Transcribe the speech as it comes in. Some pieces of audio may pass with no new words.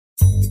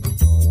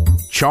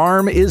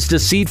Charm is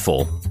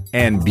deceitful,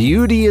 and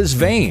beauty is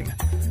vain,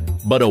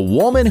 but a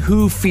woman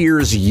who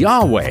fears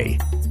Yahweh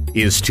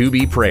is to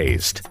be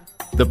praised.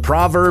 The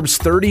Proverbs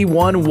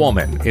 31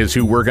 woman is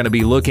who we're going to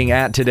be looking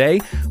at today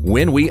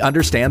when we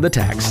understand the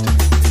text.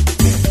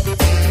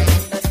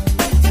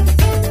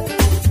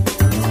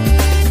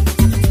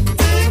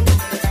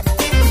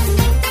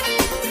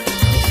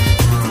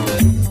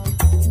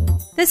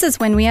 This is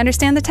When We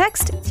Understand the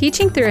Text,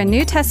 teaching through a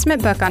New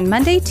Testament book on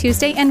Monday,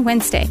 Tuesday, and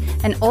Wednesday,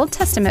 an Old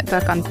Testament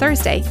book on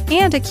Thursday,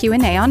 and a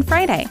Q&A on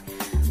Friday.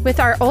 With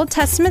our Old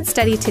Testament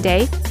study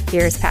today,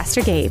 here's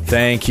Pastor Gabe.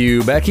 Thank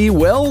you, Becky.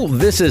 Well,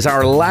 this is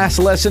our last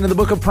lesson in the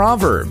book of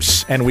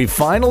Proverbs, and we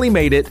finally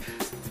made it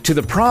to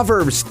the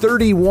Proverbs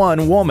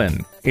 31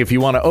 woman. If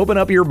you want to open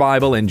up your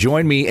Bible and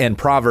join me in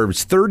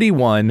Proverbs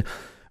 31,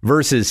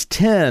 verses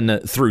 10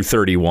 through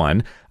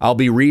 31, I'll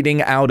be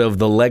reading out of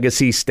the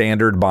Legacy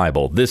Standard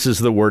Bible. This is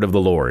the word of the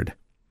Lord.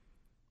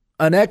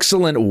 An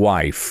excellent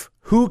wife,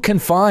 who can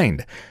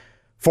find?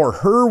 For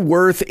her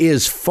worth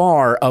is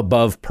far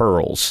above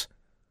pearls.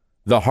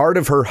 The heart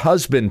of her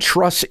husband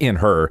trusts in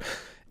her,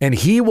 and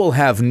he will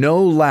have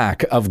no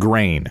lack of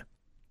grain.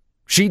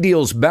 She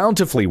deals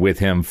bountifully with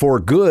him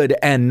for good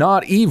and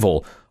not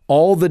evil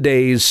all the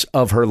days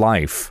of her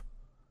life.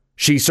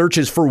 She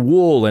searches for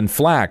wool and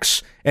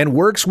flax and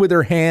works with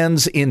her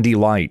hands in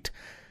delight.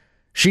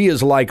 She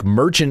is like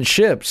merchant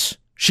ships.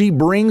 She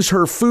brings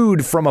her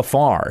food from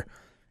afar,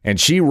 and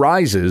she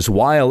rises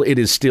while it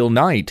is still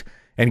night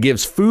and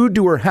gives food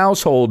to her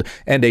household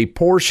and a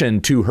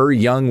portion to her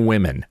young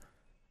women.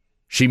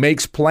 She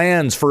makes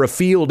plans for a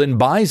field and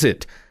buys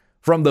it.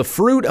 From the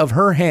fruit of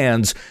her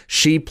hands,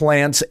 she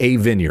plants a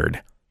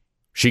vineyard.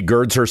 She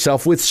girds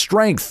herself with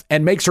strength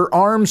and makes her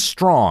arms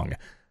strong.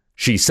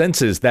 She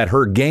senses that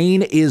her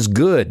gain is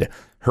good.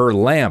 Her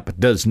lamp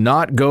does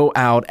not go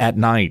out at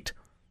night.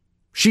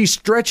 She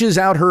stretches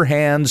out her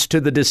hands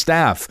to the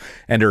distaff,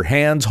 and her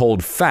hands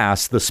hold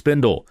fast the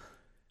spindle.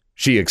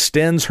 She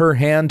extends her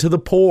hand to the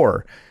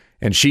poor,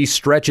 and she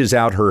stretches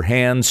out her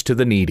hands to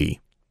the needy.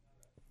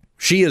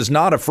 She is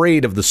not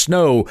afraid of the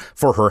snow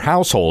for her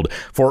household,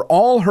 for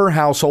all her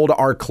household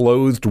are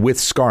clothed with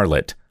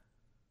scarlet.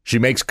 She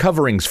makes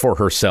coverings for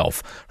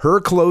herself. Her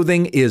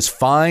clothing is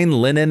fine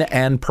linen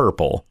and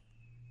purple.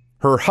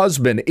 Her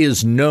husband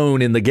is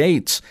known in the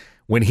gates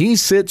when he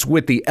sits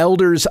with the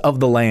elders of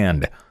the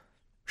land.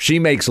 She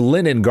makes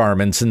linen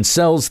garments and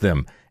sells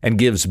them and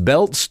gives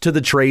belts to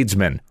the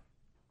tradesmen.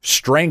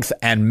 Strength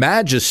and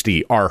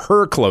majesty are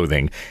her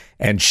clothing,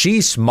 and she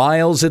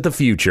smiles at the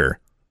future.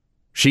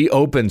 She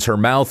opens her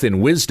mouth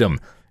in wisdom,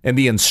 and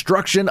the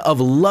instruction of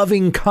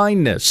loving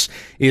kindness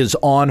is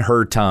on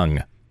her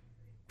tongue.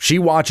 She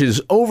watches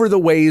over the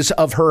ways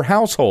of her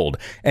household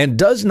and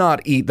does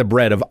not eat the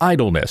bread of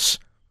idleness.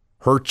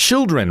 Her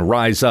children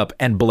rise up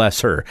and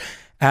bless her.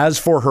 As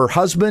for her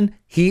husband,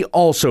 he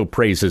also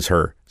praises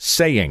her,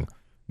 saying,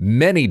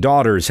 "Many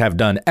daughters have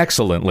done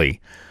excellently,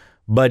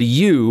 but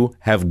you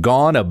have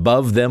gone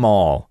above them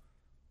all."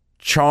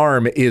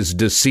 Charm is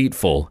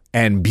deceitful,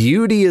 and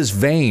beauty is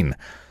vain,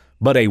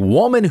 but a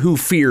woman who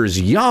fears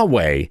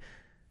Yahweh,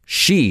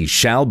 she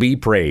shall be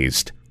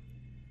praised.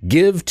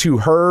 Give to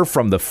her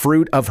from the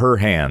fruit of her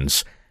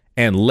hands,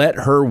 and let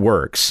her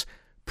works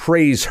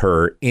praise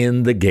her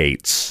in the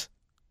gates.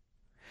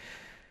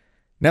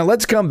 Now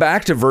let's come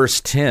back to verse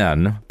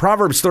 10.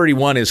 Proverbs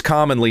 31 is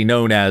commonly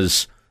known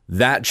as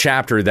that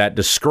chapter that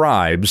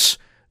describes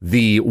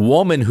the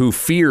woman who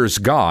fears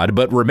God.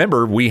 But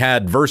remember, we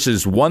had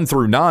verses 1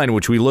 through 9,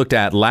 which we looked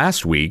at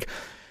last week.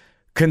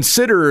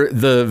 Consider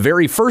the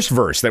very first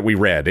verse that we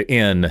read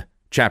in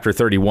chapter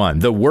 31.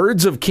 The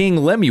words of King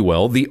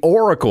Lemuel, the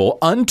oracle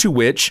unto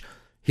which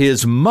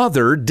his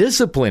mother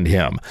disciplined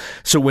him.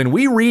 So when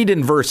we read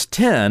in verse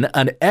 10,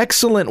 an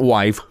excellent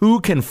wife who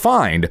can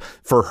find,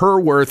 for her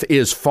worth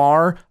is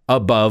far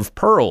above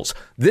pearls.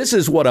 This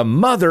is what a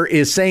mother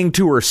is saying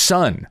to her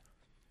son.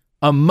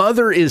 A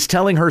mother is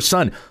telling her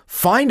son,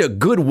 find a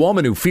good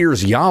woman who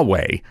fears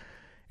Yahweh.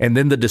 And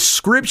then the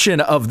description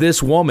of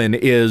this woman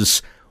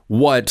is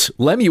what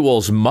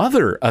Lemuel's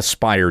mother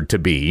aspired to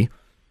be,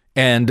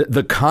 and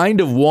the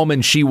kind of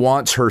woman she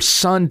wants her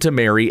son to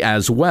marry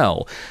as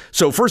well.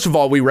 So first of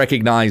all, we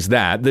recognize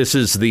that this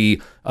is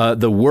the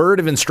word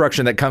of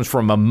instruction that comes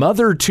from a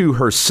mother to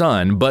her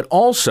son, but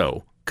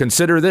also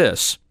consider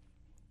this.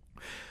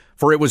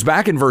 For it was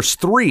back in verse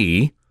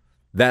 3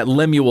 that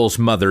Lemuel's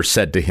mother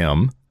said to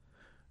him,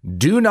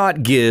 "Do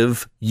not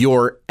give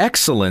your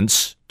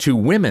excellence to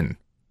women."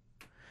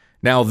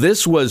 Now,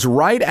 this was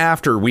right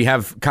after we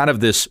have kind of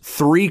this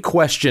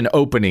 3-question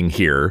opening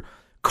here,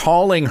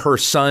 calling her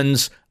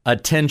son's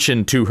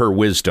attention to her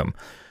wisdom.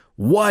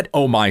 What,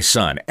 O my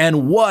son?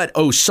 And what,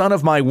 O son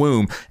of my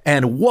womb?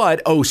 And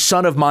what, O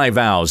son of my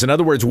vows? In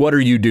other words, what are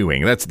you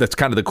doing? That's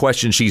kind of the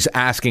question she's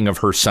asking of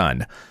her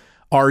son.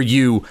 Are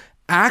you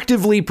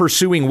actively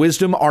pursuing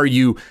wisdom? Are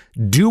you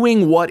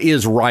doing what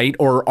is right,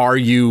 or are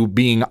you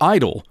being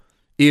idle?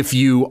 If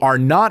you are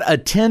not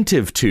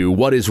attentive to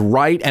what is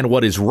right and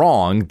what is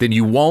wrong, then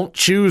you won't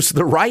choose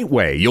the right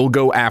way. You'll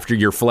go after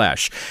your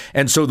flesh.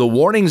 And so the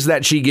warnings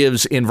that she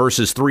gives in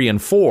verses 3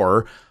 and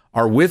 4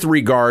 are with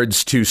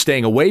regards to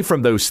staying away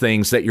from those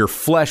things that your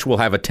flesh will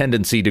have a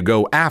tendency to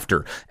go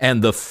after.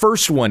 And the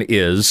first one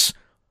is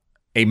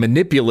a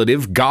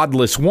manipulative,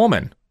 godless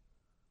woman.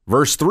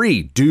 Verse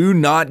 3, do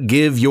not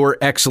give your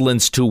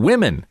excellence to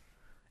women.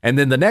 And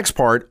then the next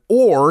part,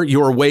 or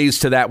your ways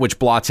to that which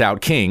blots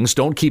out kings.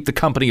 Don't keep the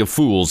company of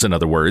fools, in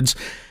other words.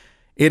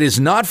 It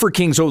is not for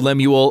kings, O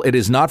Lemuel, it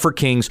is not for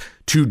kings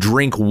to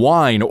drink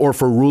wine or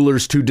for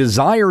rulers to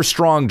desire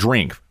strong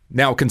drink.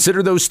 Now,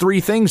 consider those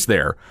three things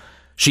there.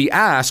 She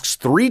asks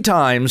 3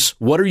 times,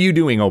 what are you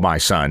doing, O my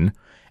son?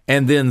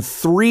 And then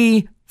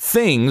 3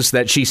 things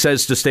that she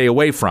says to stay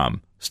away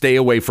from. Stay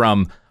away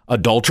from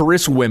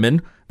adulterous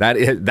women.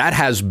 That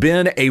has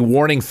been a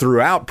warning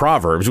throughout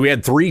Proverbs. We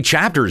had 3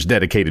 chapters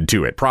dedicated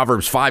to it.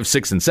 Proverbs 5,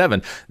 6, and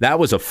 7. That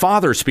was a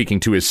father speaking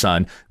to his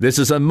son. This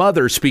is a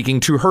mother speaking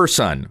to her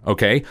son.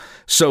 Okay.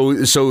 So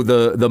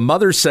the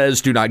mother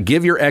says, do not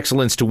give your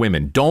excellence to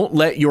women. Don't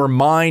let your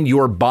mind,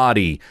 your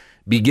body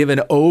be given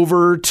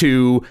over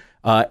to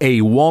a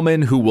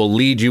woman who will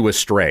lead you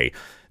astray.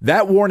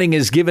 That warning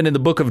is given in the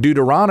book of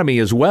Deuteronomy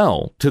as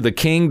well to the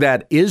king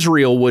that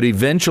Israel would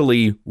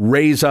eventually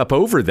raise up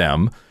over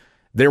them.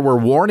 There were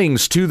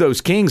warnings to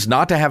those kings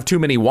not to have too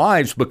many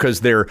wives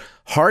because their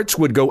hearts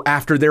would go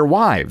after their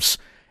wives.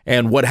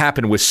 And what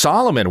happened with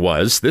Solomon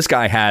was this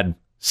guy had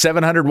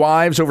 700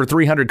 wives, over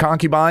 300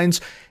 concubines,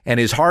 and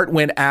his heart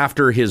went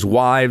after his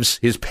wives,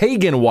 his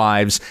pagan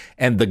wives,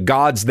 and the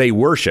gods they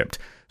worshiped,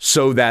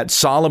 so that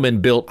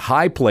Solomon built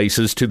high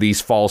places to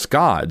these false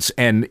gods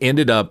and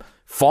ended up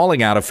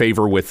falling out of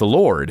favor with the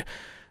Lord.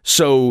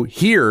 So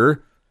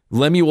here,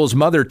 Lemuel's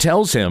mother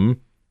tells him,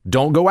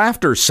 don't go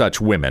after such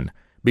women,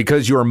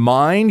 because your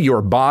mind,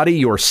 your body,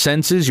 your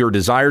senses, your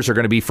desires are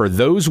going to be for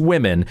those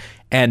women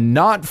and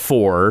not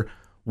for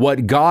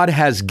what God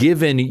has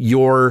given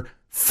your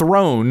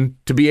throne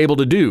to be able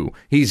to do.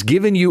 He's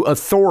given you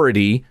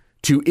authority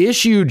to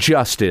issue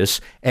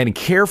justice and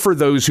care for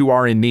those who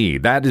are in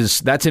need.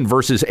 That's in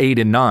verses 8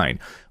 and 9.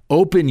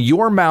 Open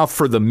your mouth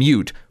for the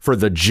mute, for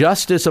the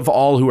justice of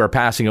all who are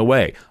passing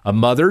away. A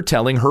mother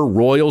telling her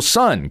royal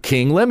son,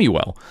 King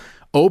Lemuel.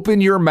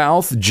 Open your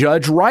mouth,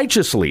 judge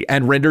righteously,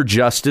 and render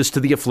justice to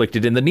the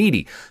afflicted and the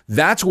needy.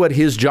 That's what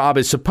his job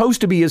is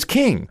supposed to be as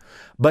king.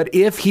 But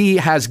if he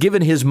has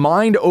given his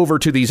mind over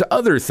to these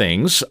other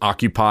things,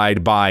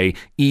 occupied by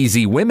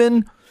easy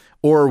women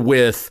or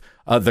with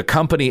the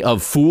company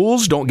of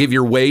fools, don't give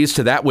your ways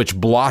to that which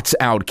blots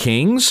out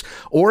kings,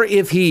 or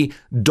if he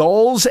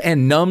dulls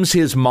and numbs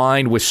his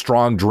mind with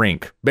strong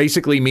drink,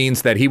 basically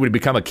means that he would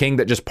become a king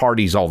that just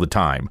parties all the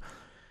time.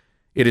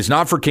 It is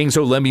not for kings,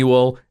 O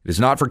Lemuel, it is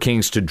not for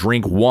kings to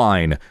drink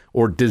wine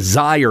or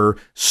desire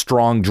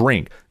strong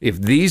drink.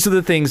 If these are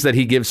the things that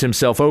he gives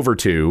himself over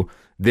to,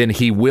 then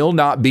he will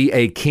not be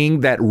a king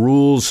that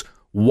rules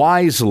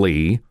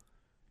wisely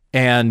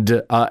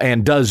and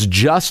does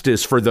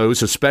justice for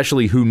those,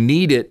 especially who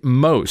need it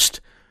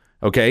most.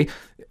 Okay,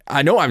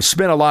 I know I've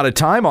spent a lot of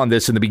time on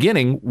this in the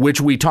beginning,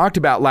 which we talked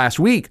about last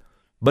week,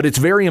 but it's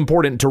very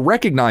important to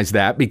recognize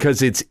that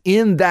because it's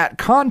in that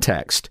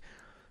context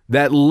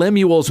that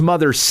Lemuel's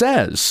mother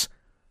says,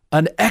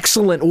 an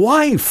excellent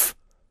wife.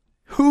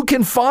 Who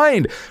can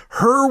find?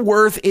 Her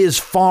worth is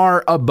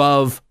far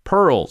above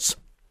pearls.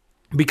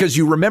 Because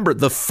you remember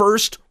the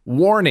first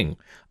warning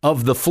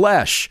of the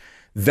flesh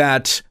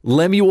that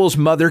Lemuel's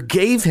mother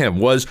gave him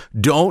was,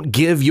 don't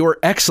give your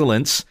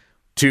excellence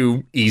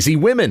to easy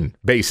women,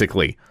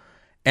 basically.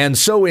 And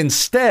so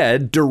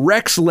instead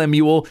directs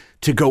Lemuel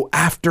to go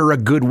after a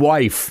good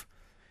wife.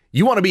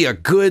 You want to be a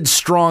good,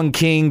 strong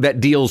king that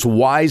deals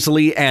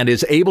wisely and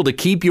is able to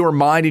keep your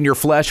mind and your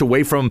flesh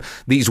away from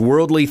these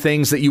worldly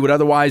things that you would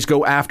otherwise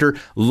go after.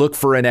 Look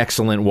for an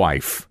excellent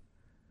wife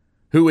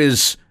who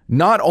is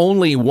not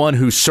only one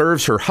who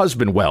serves her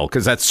husband well,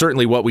 because that's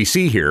certainly what we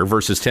see here,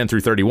 verses 10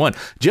 through 31.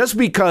 Just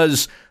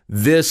because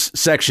this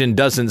section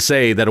doesn't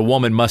say that a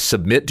woman must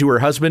submit to her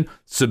husband,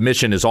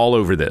 submission is all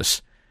over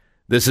this.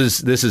 This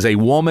is a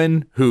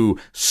woman who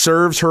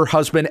serves her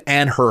husband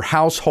and her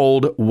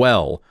household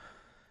well.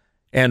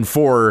 And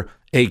for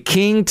a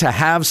king to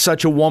have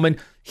such a woman,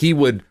 he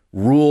would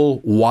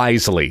rule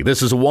wisely.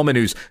 This is a woman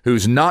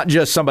who's not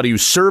just somebody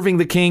who's serving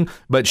the king,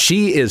 but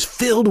she is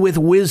filled with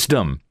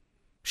wisdom.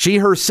 She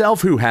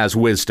herself, who has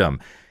wisdom,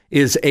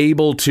 is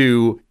able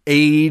to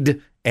aid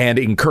and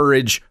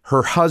encourage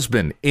her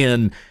husband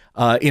in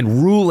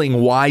ruling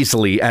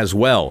wisely as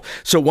well.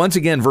 So once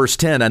again, verse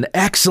 10, an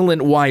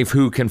excellent wife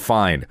who can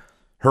find?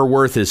 Her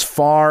worth is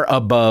far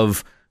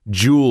above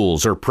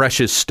jewels or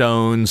precious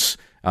stones.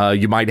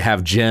 You might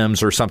have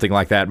gems or something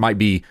like that. It might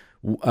be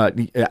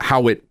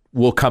how it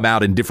will come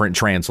out in different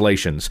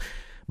translations.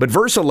 But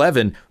verse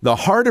 11, the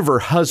heart of her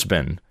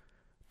husband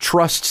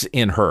trusts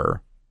in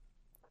her,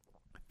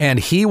 and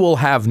he will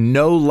have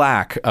no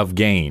lack of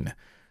gain.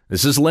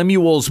 This is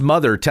Lemuel's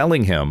mother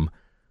telling him,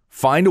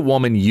 find a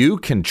woman you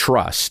can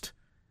trust,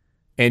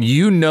 And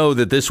you know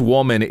that this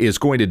woman is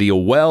going to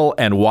deal well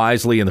and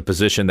wisely in the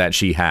position that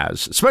she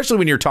has, especially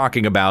when you're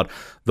talking about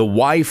the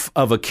wife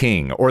of a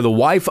king or the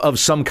wife of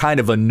some kind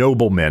of a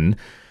nobleman.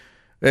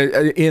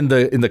 In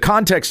the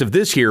context of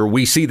this here,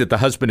 we see that the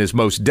husband is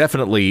most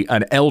definitely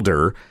an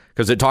elder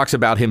because it talks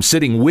about him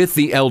sitting with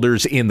the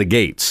elders in the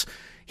gates.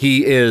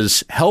 He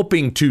is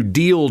helping to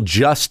deal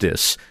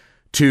justice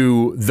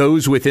to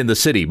those within the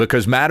city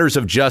because matters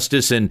of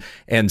justice and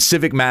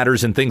civic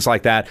matters and things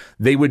like that,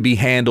 they would be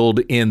handled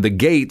in the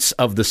gates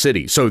of the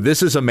city. So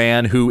this is a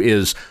man who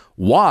is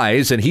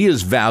wise and he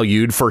is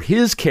valued for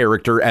his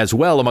character as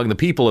well among the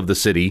people of the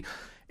city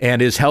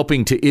and is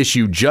helping to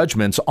issue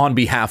judgments on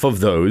behalf of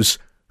those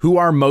who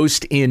are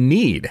most in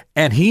need.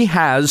 And he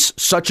has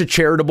such a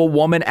charitable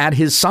woman at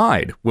his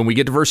side. When we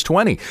get to verse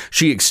 20,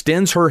 she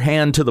extends her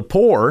hand to the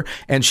poor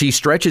and she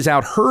stretches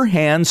out her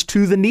hands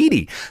to the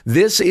needy.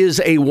 This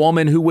is a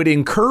woman who would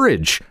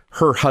encourage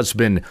her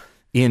husband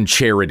in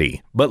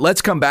charity. But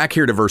let's come back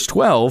here to verse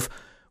 12,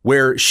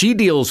 where she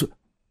deals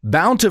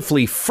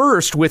bountifully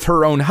first with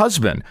her own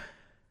husband.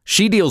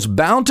 She deals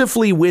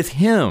bountifully with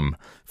him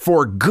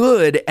for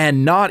good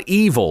and not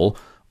evil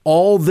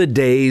all the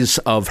days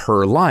of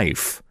her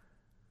life.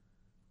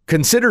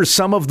 Consider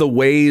some of the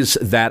ways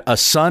that a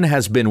son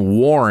has been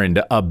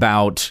warned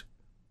about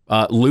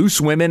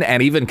loose women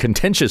and even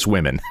contentious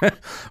women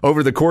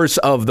over the course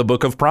of the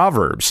book of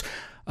Proverbs.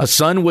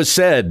 It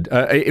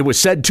was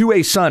said to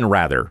a son,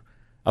 rather,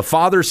 a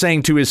father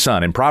saying to his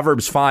son in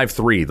Proverbs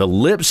 5:3, the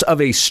lips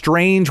of a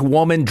strange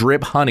woman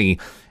drip honey,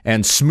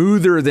 and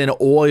smoother than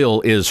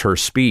oil is her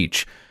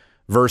speech.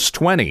 Verse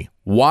 20,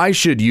 why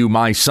should you,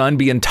 my son,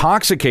 be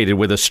intoxicated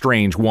with a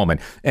strange woman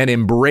and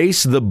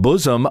embrace the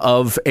bosom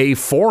of a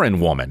foreign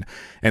woman?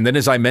 And then,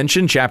 as I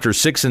mentioned, chapter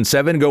 6 and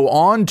 7 go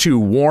on to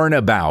warn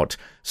about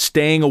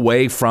staying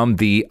away from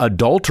the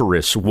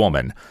adulterous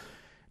woman.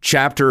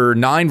 Chapter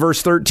 9,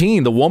 verse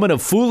 13, the woman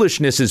of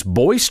foolishness is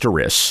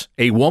boisterous,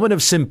 a woman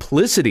of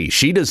simplicity.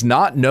 She does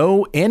not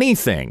know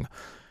anything.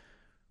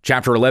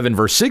 Chapter 11,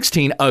 verse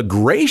 16, a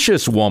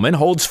gracious woman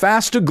holds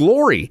fast to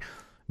glory,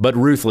 but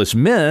ruthless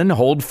men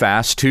hold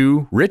fast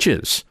to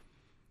riches.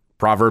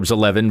 Proverbs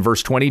 11,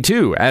 verse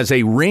 22, as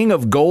a ring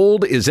of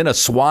gold is in a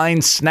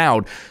swine's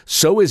snout,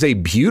 so is a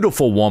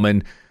beautiful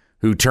woman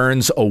who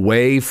turns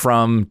away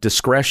from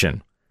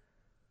discretion.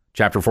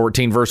 Chapter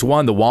 14, verse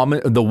 1,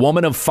 the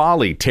woman of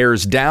folly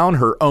tears down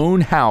her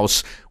own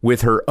house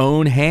with her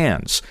own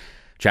hands.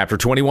 Chapter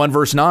 21,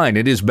 verse 9,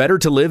 it is better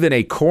to live in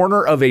a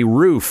corner of a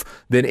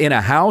roof than in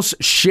a house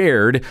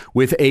shared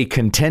with a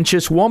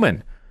contentious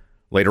woman.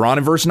 Later on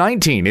in verse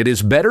 19, it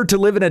is better to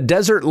live in a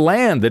desert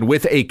land than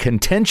with a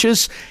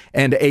contentious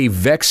and a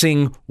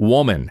vexing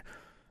woman.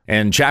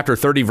 And chapter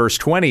 30, verse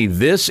 20,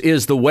 this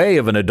is the way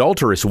of an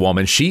adulterous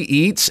woman. She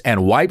eats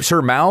and wipes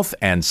her mouth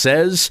and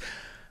says,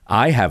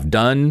 I have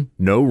done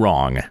no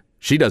wrong.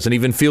 She doesn't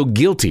even feel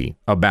guilty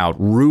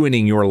about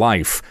ruining your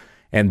life.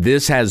 And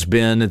this has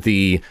been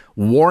the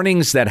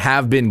warnings that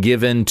have been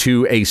given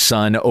to a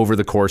son over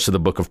the course of the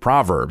book of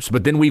Proverbs.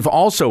 But then we've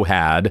also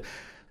had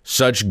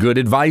such good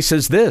advice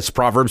as this.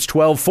 Proverbs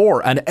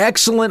 12:4, an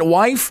excellent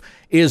wife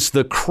is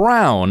the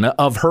crown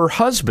of her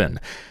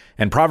husband.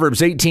 And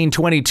Proverbs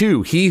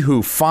 18:22, he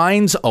who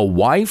finds a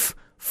wife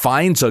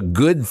finds a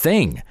good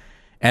thing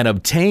and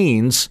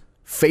obtains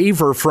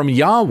favor from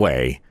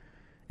Yahweh.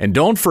 And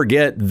don't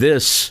forget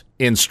this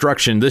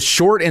instruction, this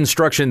short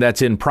instruction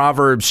that's in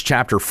Proverbs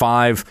chapter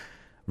 5,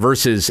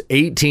 verses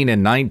 18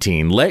 and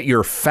 19. Let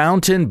your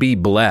fountain be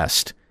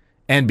blessed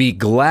and be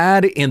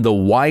glad in the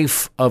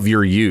wife of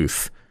your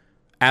youth.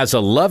 As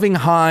a loving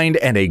hind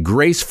and a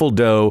graceful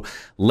doe,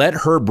 let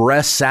her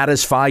breast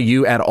satisfy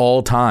you at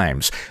all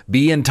times.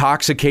 Be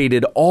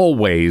intoxicated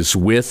always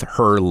with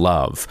her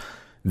love.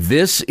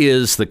 This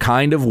is the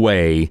kind of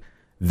way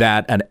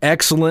that an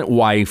excellent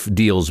wife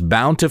deals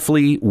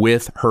bountifully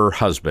with her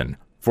husband,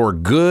 for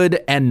good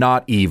and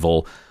not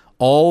evil,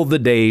 all the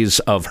days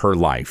of her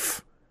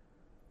life.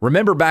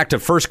 Remember back to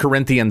 1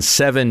 Corinthians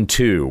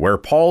 7:2, where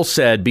Paul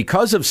said,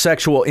 because of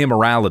sexual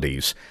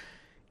immoralities,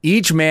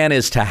 each man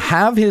is to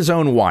have his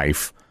own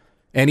wife,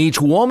 and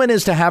each woman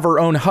is to have her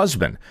own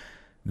husband.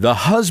 The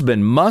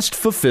husband must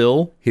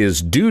fulfill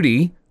his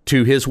duty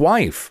to his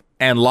wife,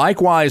 and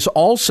likewise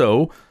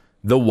also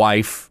the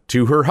wife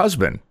to her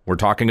husband. We're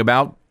talking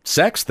about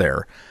sex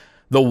there.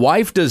 The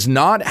wife does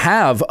not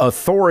have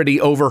authority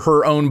over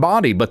her own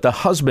body, but the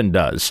husband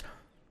does.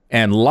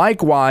 And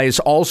likewise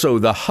also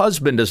the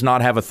husband does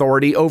not have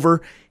authority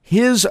over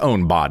his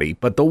own body,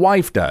 but the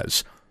wife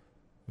does.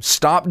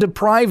 Stop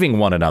depriving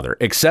one another,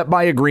 except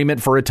by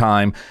agreement for a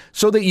time,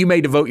 so that you may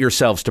devote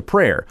yourselves to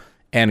prayer,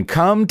 and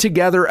come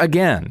together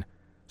again,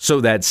 so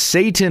that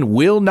Satan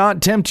will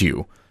not tempt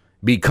you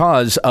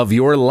because of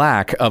your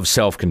lack of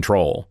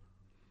self-control.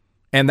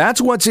 And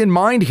that's what's in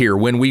mind here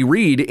when we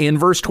read in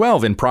verse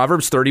 12 in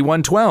Proverbs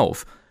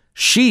 31:12.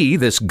 She,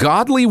 this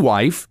godly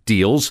wife,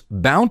 deals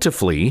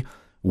bountifully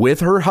with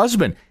her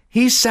husband.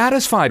 He's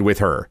satisfied with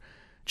her.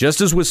 Just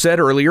as was said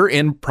earlier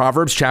in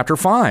Proverbs chapter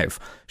 5.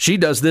 She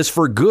does this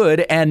for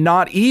good and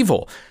not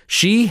evil.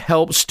 She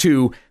helps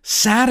to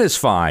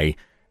satisfy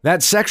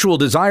that sexual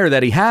desire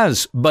that he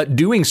has, but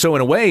doing so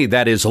in a way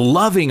that is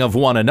loving of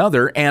one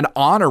another and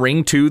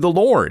honoring to the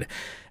Lord.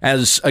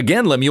 As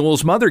again,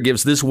 Lemuel's mother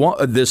gives this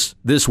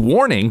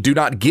warning, do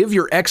not give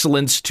your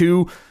excellence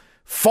to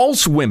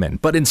false women,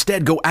 but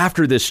instead go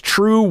after this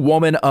true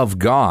woman of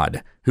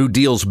God who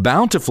deals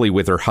bountifully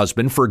with her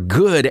husband for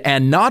good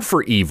and not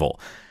for evil.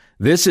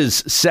 This is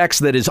sex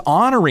that is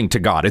honoring to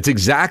God. It's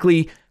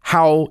exactly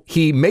how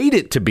he made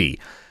it to be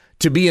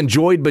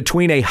enjoyed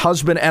between a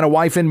husband and a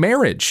wife in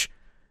marriage.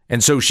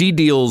 And so she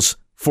deals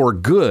for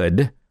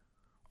good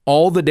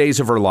all the days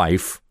of her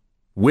life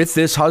with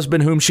this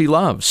husband whom she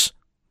loves.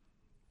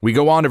 We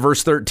go on to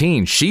verse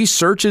 13. She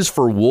searches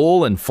for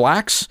wool and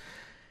flax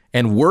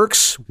and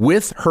works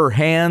with her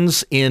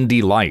hands in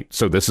delight.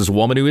 So this is a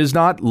woman who is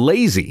not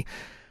lazy,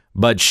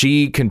 but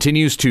she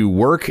continues to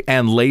work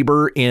and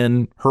labor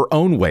in her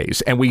own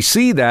ways. And we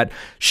see that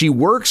she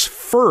works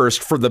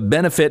first for the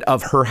benefit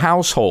of her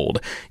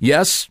household.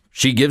 Yes,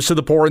 she gives to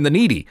the poor and the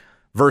needy.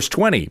 Verse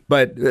 20,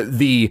 but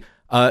the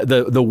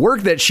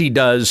work that she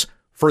does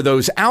for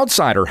those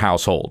outside her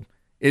household,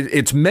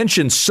 it's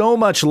mentioned so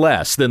much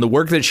less than the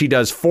work that she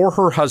does for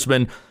her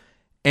husband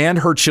and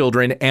her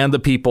children and the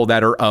people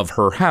that are of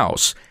her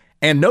house.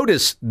 And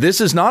notice, this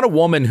is not a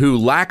woman who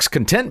lacks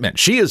contentment.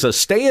 She is a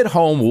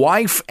stay-at-home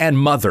wife and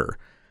mother,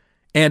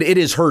 and it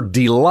is her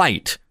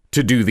delight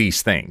to do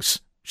these things.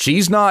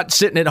 She's not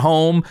sitting at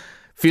home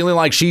feeling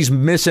like she's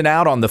missing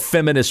out on the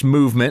feminist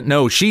movement.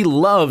 No, she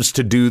loves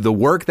to do the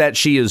work that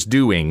she is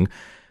doing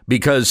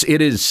because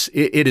it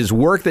is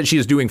work that she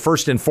is doing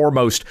first and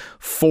foremost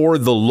for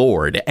the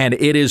Lord, and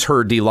it is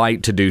her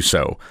delight to do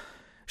so.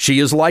 She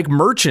is like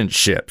merchant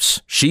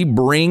ships. She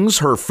brings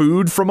her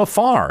food from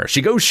afar.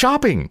 She goes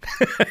shopping,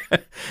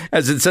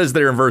 as it says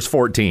there in verse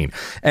 14.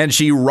 And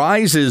she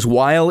rises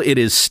while it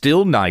is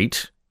still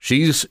night.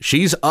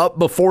 She's up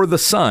before the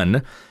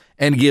sun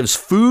and gives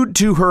food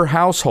to her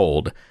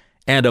household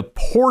and a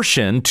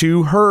portion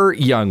to her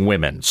young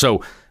women.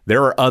 So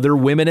there are other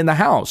women in the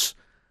house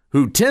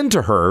who tend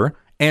to her,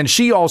 and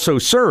she also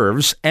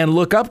serves and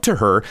look up to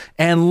her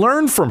and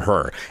learn from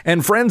her.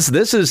 And friends,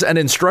 this is an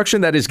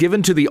instruction that is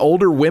given to the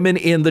older women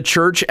in the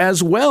church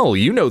as well.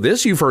 You know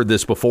this, you've heard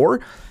this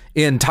before.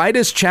 In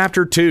Titus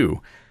chapter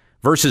 2,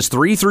 verses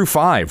 3 through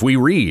 5, we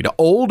read,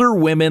 older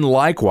women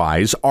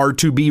likewise are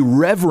to be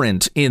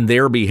reverent in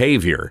their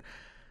behavior,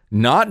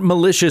 not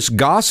malicious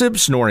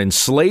gossips, nor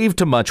enslaved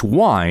to much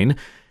wine,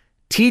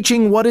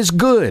 teaching what is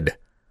good,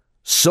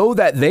 so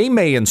that they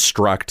may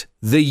instruct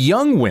the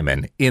young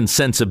women in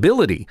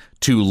sensibility,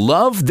 to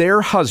love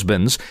their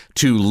husbands,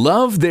 to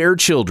love their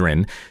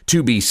children,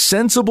 to be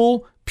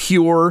sensible,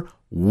 pure,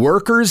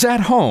 workers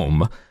at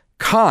home,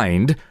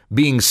 kind,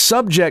 being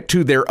subject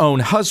to their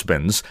own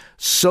husbands,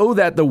 so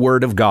that the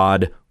word of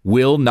God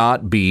will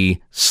not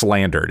be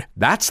slandered.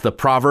 That's the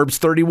Proverbs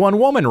 31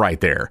 woman right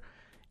there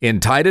in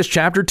Titus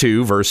chapter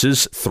 2,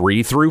 verses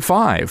 3 through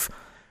 5.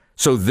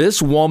 So this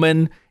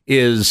woman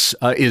is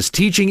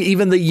teaching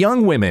even the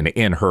young women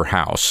in her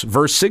house.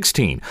 Verse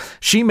 16,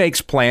 she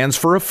makes plans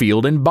for a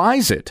field and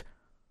buys it.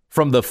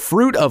 From the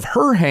fruit of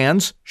her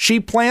hands, she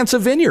plants a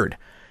vineyard.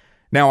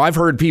 Now, I've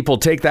heard people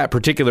take that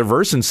particular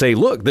verse and say,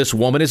 look, this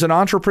woman is an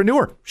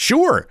entrepreneur.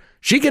 Sure,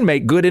 she can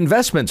make good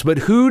investments, but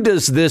who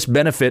does this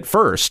benefit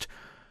first?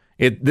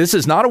 This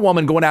is not a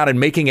woman going out and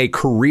making a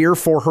career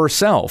for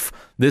herself.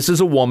 This is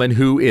a woman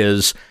who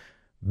is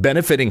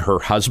benefiting her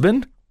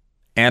husband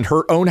and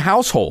her own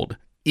household,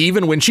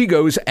 even when she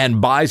goes and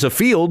buys a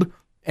field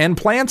and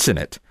plants in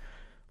it.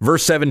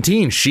 Verse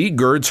 17, she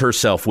girds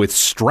herself with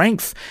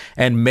strength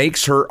and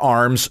makes her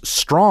arms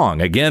strong.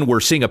 Again, we're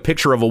seeing a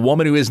picture of a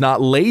woman who is not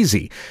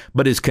lazy,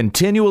 but is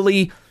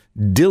continually,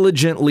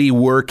 diligently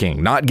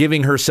working, not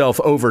giving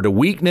herself over to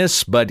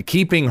weakness, but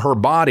keeping her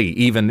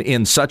body even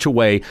in such a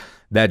way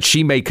that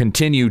she may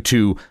continue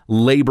to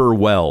labor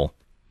well.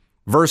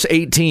 Verse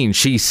 18,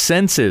 she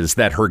senses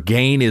that her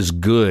gain is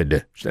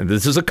good.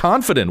 This is a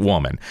confident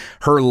woman.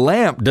 Her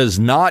lamp does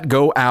not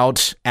go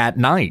out at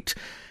night.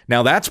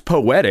 Now, that's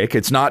poetic.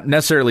 It's not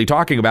necessarily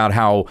talking about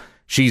how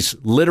she's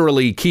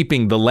literally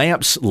keeping the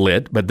lamps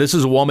lit, but this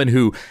is a woman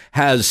who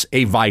has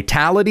a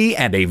vitality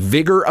and a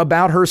vigor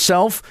about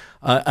herself,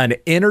 an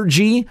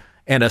energy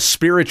and a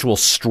spiritual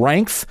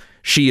strength.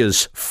 She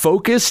is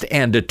focused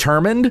and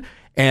determined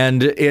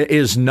and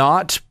is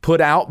not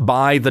put out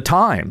by the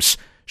times.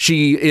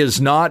 She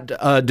is not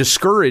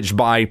discouraged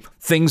by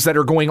things that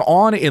are going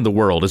on in the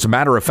world. As a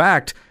matter of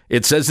fact,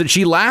 it says that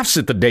she laughs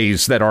at the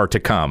days that are to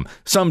come.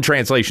 Some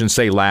translations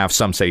say laugh,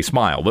 some say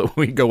smile, but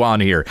we go on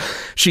here.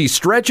 She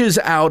stretches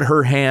out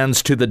her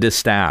hands to the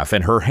distaff,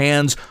 and her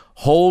hands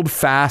hold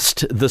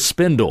fast the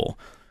spindle.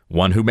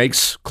 One who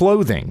makes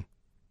clothing,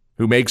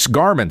 who makes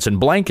garments and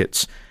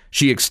blankets.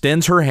 She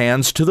extends her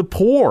hands to the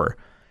poor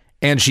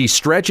and she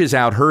stretches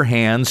out her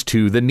hands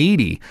to the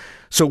needy.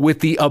 So with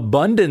the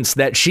abundance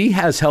that she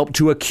has helped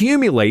to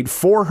accumulate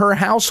for her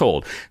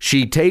household,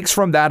 she takes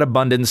from that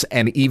abundance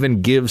and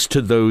even gives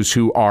to those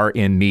who are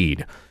in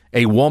need.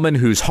 A woman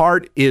whose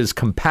heart is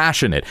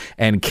compassionate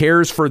and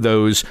cares for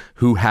those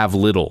who have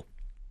little.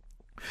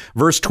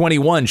 Verse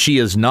 21, she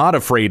is not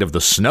afraid of the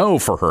snow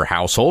for her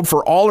household,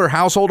 for all her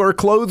household are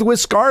clothed with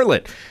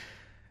scarlet.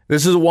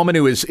 This is a woman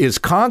who is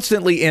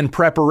constantly in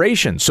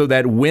preparation so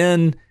that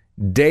when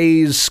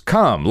days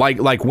come,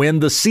 like when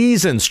the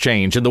seasons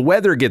change and the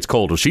weather gets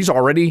colder, she's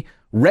already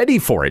ready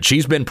for it.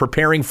 She's been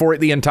preparing for it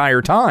the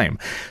entire time.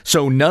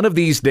 So none of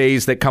these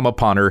days that come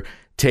upon her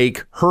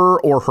take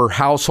her or her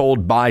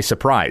household by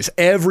surprise.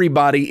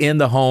 Everybody in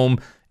the home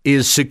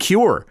is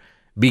secure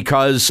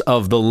because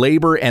of the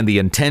labor and the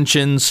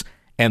intentions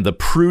and the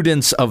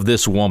prudence of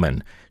this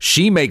woman.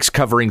 She makes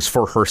coverings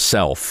for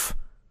herself.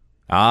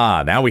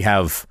 Now we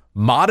have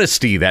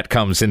modesty that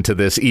comes into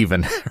this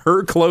even.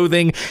 Her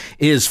clothing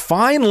is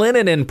fine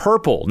linen and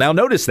purple. Now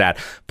notice that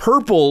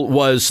purple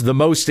was the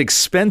most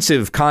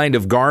expensive kind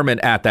of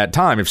garment at that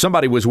time. If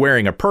somebody was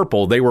wearing a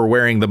purple, they were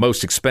wearing the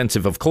most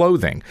expensive of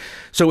clothing.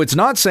 So it's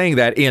not saying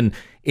that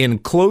in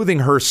clothing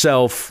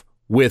herself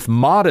with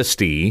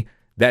modesty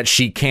that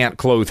she can't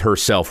clothe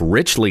herself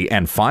richly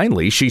and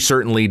finely. She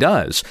certainly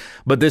does.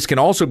 But this can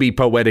also be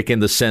poetic in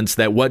the sense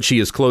that what she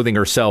is clothing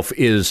herself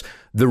is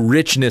the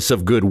richness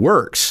of good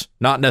works,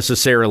 not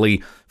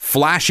necessarily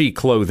flashy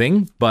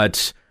clothing,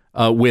 but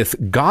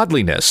with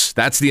godliness.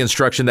 That's the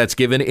instruction that's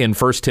given in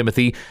 1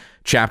 Timothy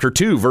chapter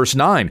 2, verse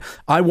 9.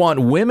 I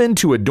want women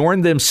to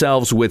adorn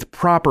themselves with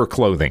proper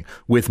clothing,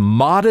 with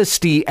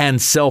modesty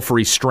and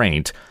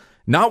self-restraint,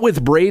 not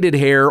with braided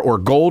hair or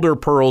gold or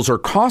pearls or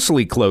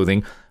costly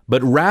clothing,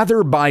 but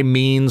rather by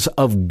means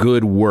of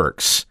good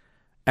works,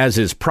 as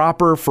is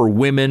proper for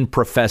women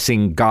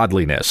professing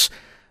godliness.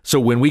 So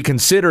when we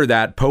consider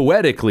that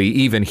poetically,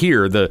 even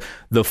here,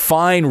 the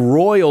fine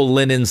royal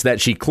linens that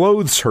she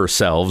clothes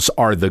herself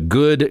are the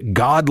good,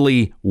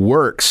 godly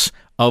works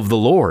of the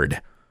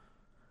Lord.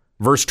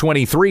 Verse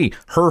 23,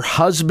 her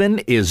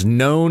husband is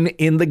known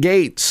in the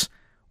gates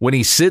when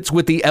he sits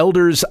with the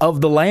elders of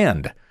the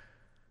land.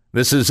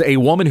 This is a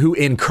woman who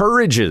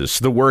encourages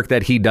the work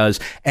that he does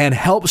and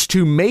helps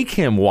to make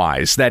him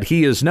wise, that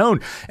he is known.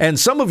 And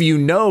some of you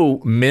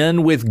know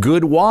men with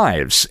good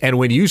wives. And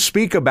when you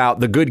speak about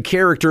the good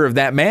character of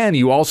that man,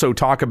 you also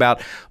talk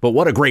about, but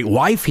what a great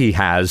wife he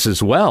has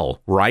as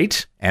well,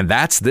 right? And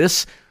that's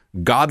this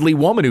godly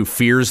woman who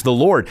fears the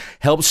Lord,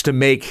 helps to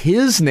make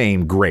his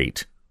name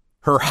great,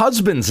 her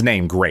husband's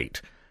name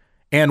great.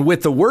 And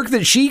with the work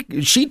that she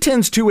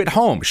tends to at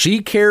home, she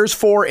cares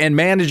for and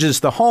manages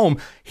the home,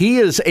 he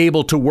is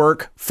able to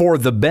work for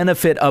the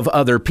benefit of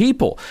other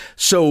people.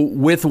 So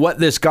with what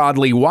this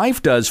godly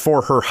wife does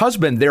for her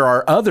husband, there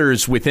are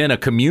others within a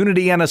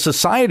community and a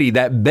society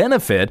that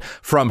benefit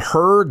from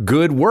her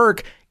good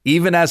work,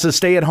 even as a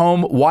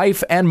stay-at-home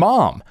wife and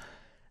mom,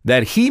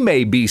 that he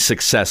may be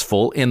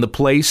successful in the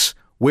place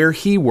where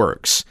he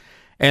works.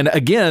 And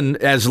again,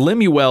 as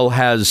Lemuel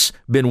has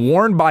been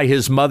warned by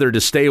his mother to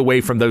stay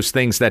away from those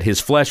things that his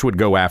flesh would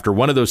go after,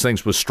 one of those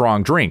things was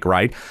strong drink,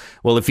 right?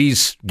 Well, if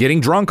he's getting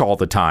drunk all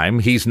the time,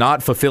 he's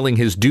not fulfilling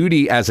his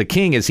duty as a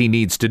king as he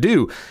needs to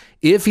do.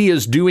 If he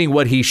is doing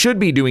what he should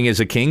be doing as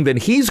a king, then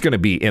he's going to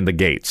be in the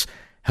gates,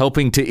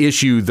 helping to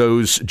issue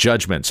those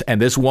judgments.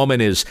 And this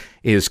woman is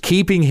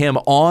keeping him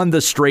on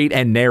the straight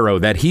and narrow,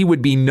 that he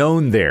would be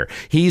known there.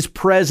 He's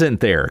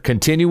present there,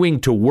 continuing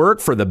to work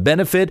for the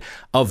benefit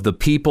of the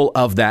people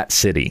of that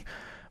city.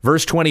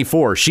 Verse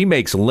 24, she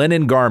makes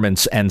linen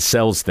garments and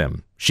sells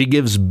them. She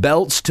gives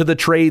belts to the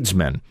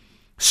tradesmen.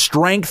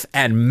 Strength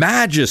and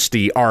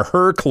majesty are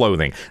her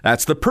clothing.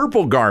 That's the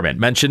purple garment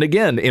mentioned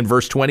again in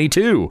verse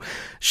 22.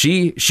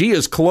 She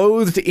is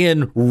clothed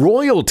in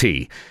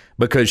royalty,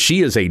 because she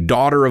is a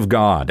daughter of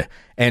God,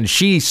 and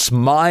she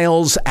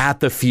smiles at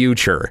the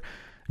future.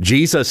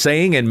 Jesus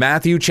saying in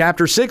Matthew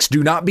chapter 6,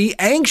 do not be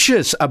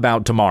anxious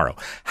about tomorrow.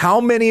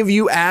 How many of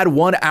you add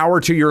 1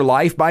 hour to your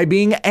life by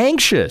being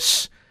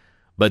anxious?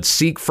 But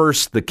seek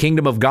first the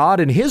kingdom of God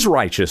and his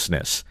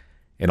righteousness,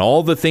 and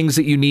all the things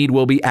that you need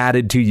will be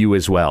added to you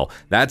as well.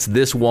 That's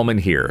this woman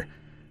here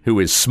who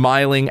is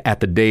smiling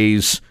at the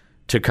days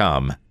to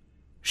come.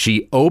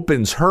 She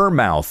opens her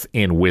mouth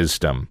in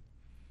wisdom,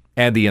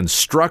 and the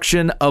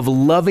instruction of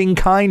loving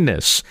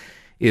kindness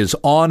is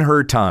on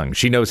her tongue.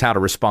 She knows how to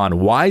respond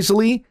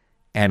wisely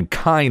and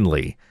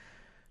kindly.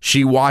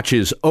 She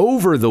watches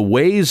over the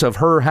ways of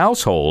her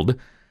household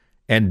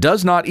and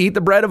does not eat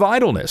the bread of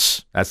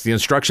idleness. That's the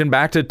instruction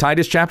back to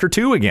Titus chapter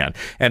 2 again.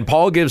 And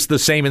Paul gives the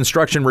same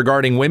instruction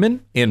regarding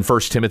women in 1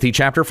 Timothy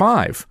chapter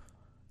 5.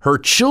 Her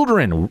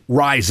children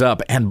rise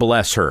up and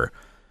bless her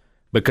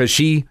because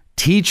she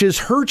teaches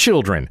her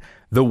children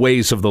the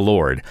ways of the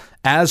Lord.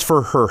 As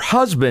for her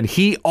husband,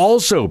 he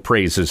also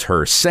praises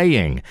her,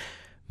 saying,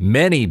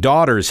 many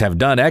daughters have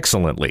done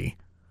excellently,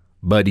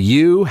 but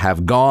you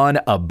have gone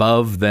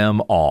above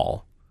them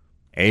all.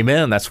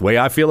 Amen. That's the way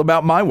I feel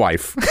about my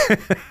wife.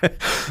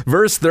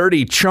 Verse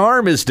 30,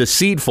 charm is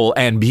deceitful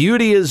and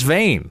beauty is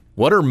vain.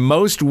 What are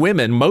most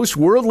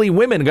worldly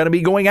women going to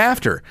be going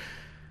after?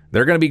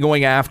 They're going to be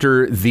going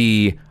after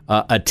the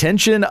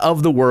attention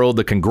of the world,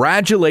 the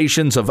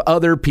congratulations of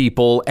other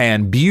people,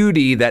 and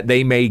beauty that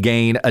they may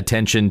gain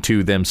attention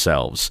to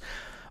themselves.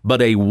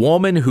 But a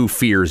woman who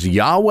fears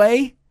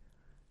Yahweh,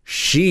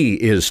 she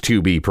is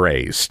to be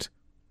praised.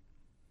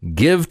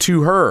 Give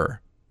to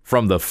her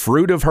from the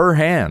fruit of her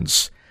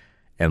hands,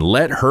 and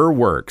let her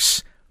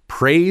works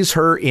praise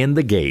her in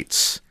the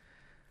gates.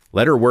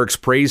 Let her works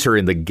praise her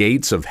in the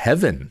gates of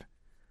heaven.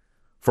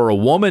 For a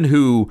woman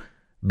who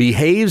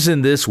behaves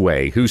in this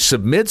way, who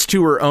submits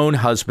to her own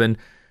husband,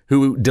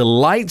 who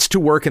delights to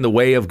work in the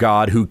way of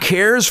God, who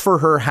cares for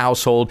her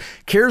household,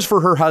 cares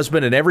for her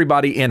husband and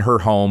everybody in her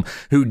home,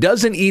 who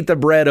doesn't eat the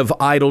bread of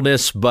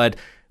idleness, but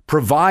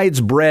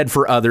provides bread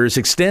for others,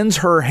 extends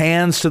her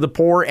hands to the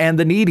poor and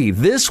the needy.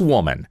 This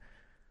woman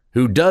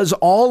who does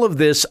all of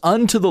this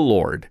unto the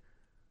Lord,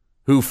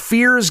 who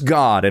fears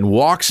God and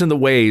walks in the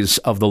ways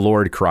of the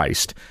Lord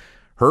Christ,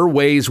 her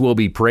ways will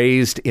be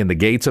praised in the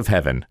gates of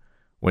heaven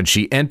when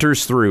she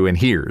enters through and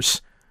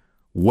hears,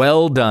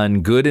 well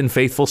done, good and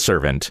faithful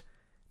servant.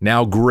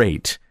 Now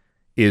great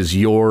is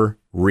your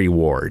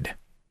reward.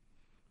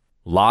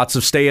 Lots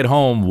of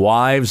stay-at-home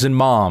wives and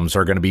moms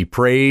are going to be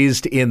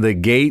praised in the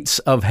gates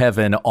of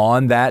heaven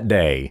on that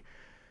day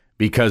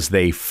because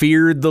they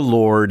feared the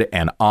Lord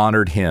and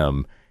honored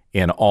him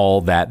in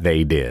all that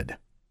they did.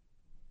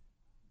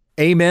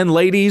 Amen,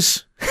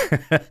 ladies.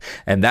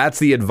 And that's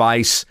the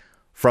advice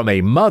from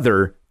a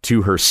mother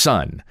to her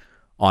son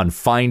on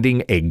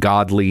finding a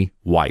godly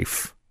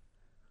wife.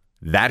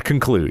 That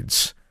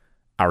concludes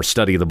our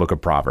study of the book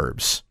of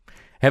Proverbs.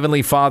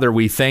 Heavenly Father,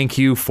 we thank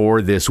you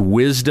for this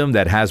wisdom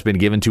that has been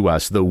given to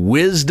us, the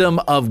wisdom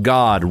of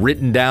God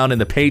written down in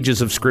the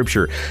pages of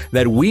Scripture,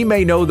 that we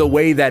may know the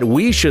way that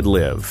we should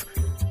live,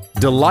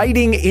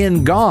 delighting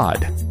in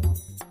God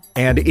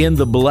and in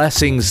the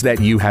blessings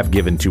that you have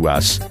given to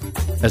us,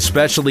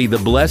 especially the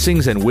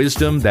blessings and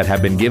wisdom that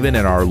have been given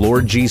in our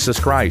Lord Jesus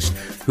Christ,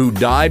 who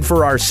died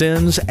for our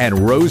sins and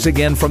rose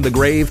again from the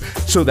grave,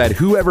 so that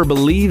whoever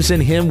believes in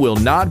him will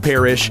not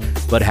perish,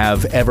 but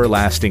have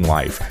everlasting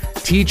life.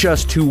 Teach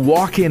us to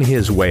walk in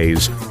his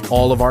ways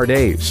all of our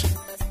days,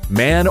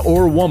 man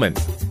or woman,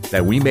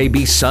 that we may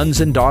be sons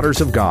and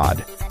daughters of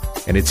God.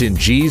 And it's in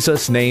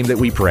Jesus' name that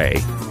we pray.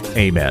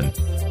 Amen.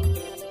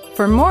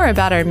 For more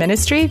about our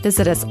ministry,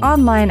 visit us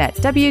online at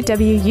www.utt.com.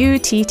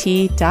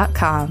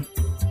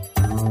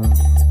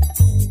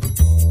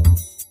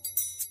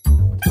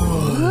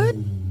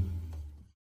 Good